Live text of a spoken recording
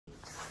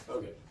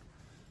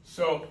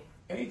So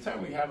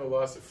anytime we have a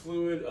loss of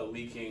fluid, a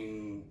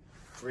leaking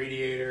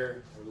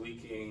radiator, or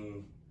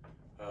leaking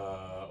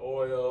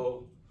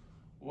oil,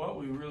 what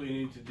we really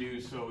need to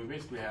do, so we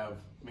basically have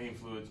main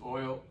fluids,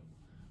 oil,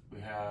 we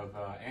have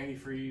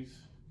antifreeze,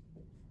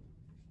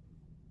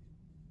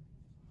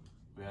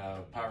 we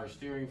have power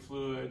steering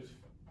fluid,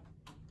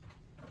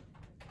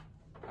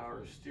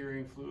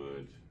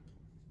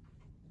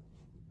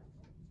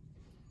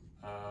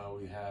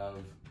 we have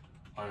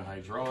on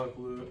hydraulic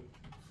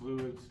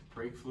fluids,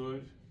 brake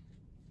fluid.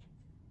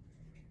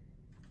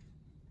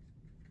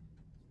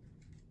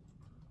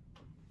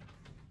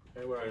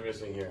 And what am I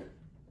missing here?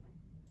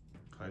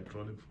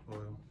 Hydraulic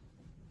oil.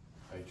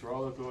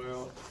 Hydraulic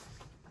oil.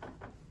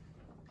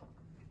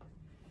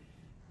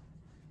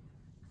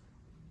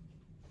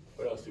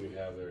 What else do we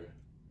have there?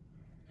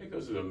 I think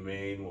those are the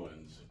main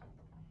ones.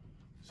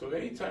 So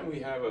anytime we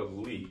have a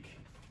leak,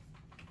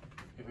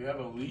 if we have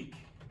a leak,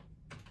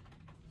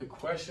 the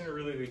question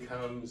really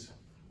becomes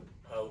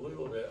a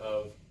little bit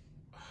of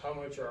how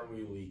much are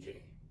we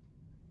leaking?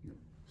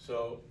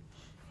 So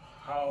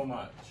how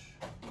much?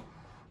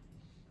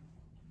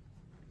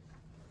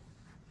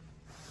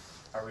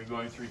 Are we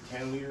going through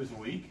 10 liters a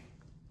week?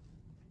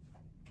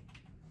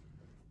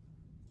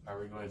 Are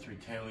we going through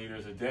 10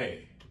 liters a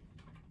day?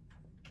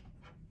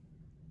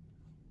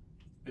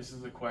 This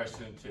is the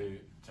question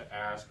to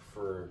ask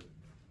for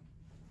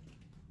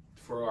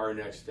our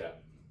next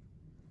step.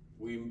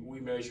 We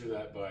measure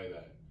that by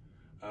that.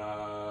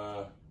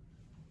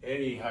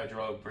 Any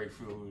hydraulic brake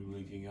fluid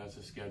leaking, that's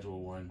a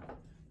Schedule 1.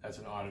 That's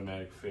an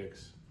automatic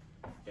fix.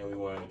 And we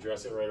want to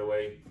address it right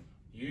away.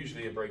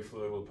 Usually a brake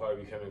fluid will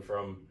probably be coming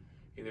from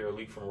either a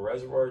leak from a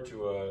reservoir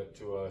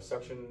to a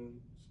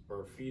suction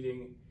or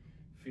feeding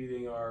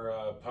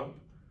our pump.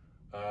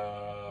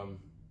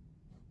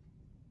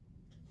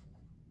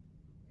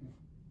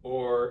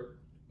 Or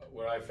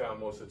what I found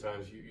most of the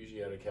times, you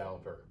usually at a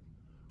caliper.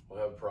 We'll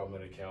have a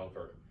problem at a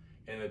caliper.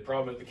 And the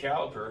problem at the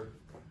caliper,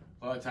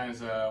 a lot of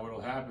times what will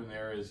happen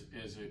there is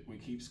we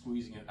keep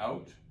squeezing it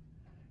out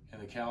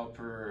and the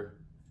caliper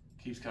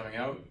keeps coming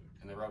out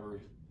and the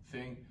rubber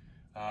thing.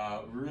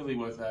 Really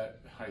what that,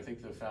 I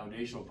think the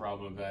foundational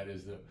problem of that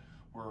is that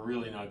we're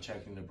really not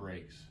checking the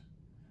brakes.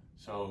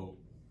 So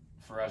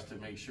for us to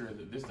make sure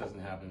that this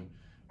doesn't happen,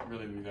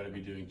 really we've got to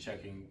be doing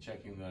checking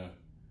the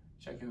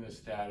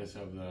status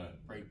of the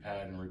brake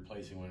pad and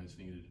replacing when it's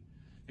needed.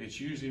 It's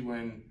usually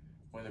when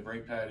the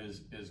brake pad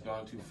is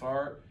gone too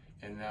far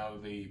and now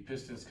the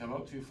pistons come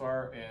out too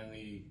far and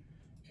the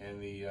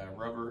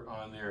rubber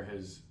on there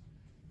has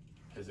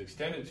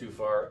extended too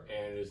far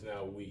and is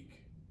now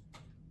weak.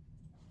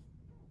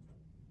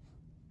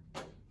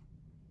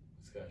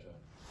 Scotch off.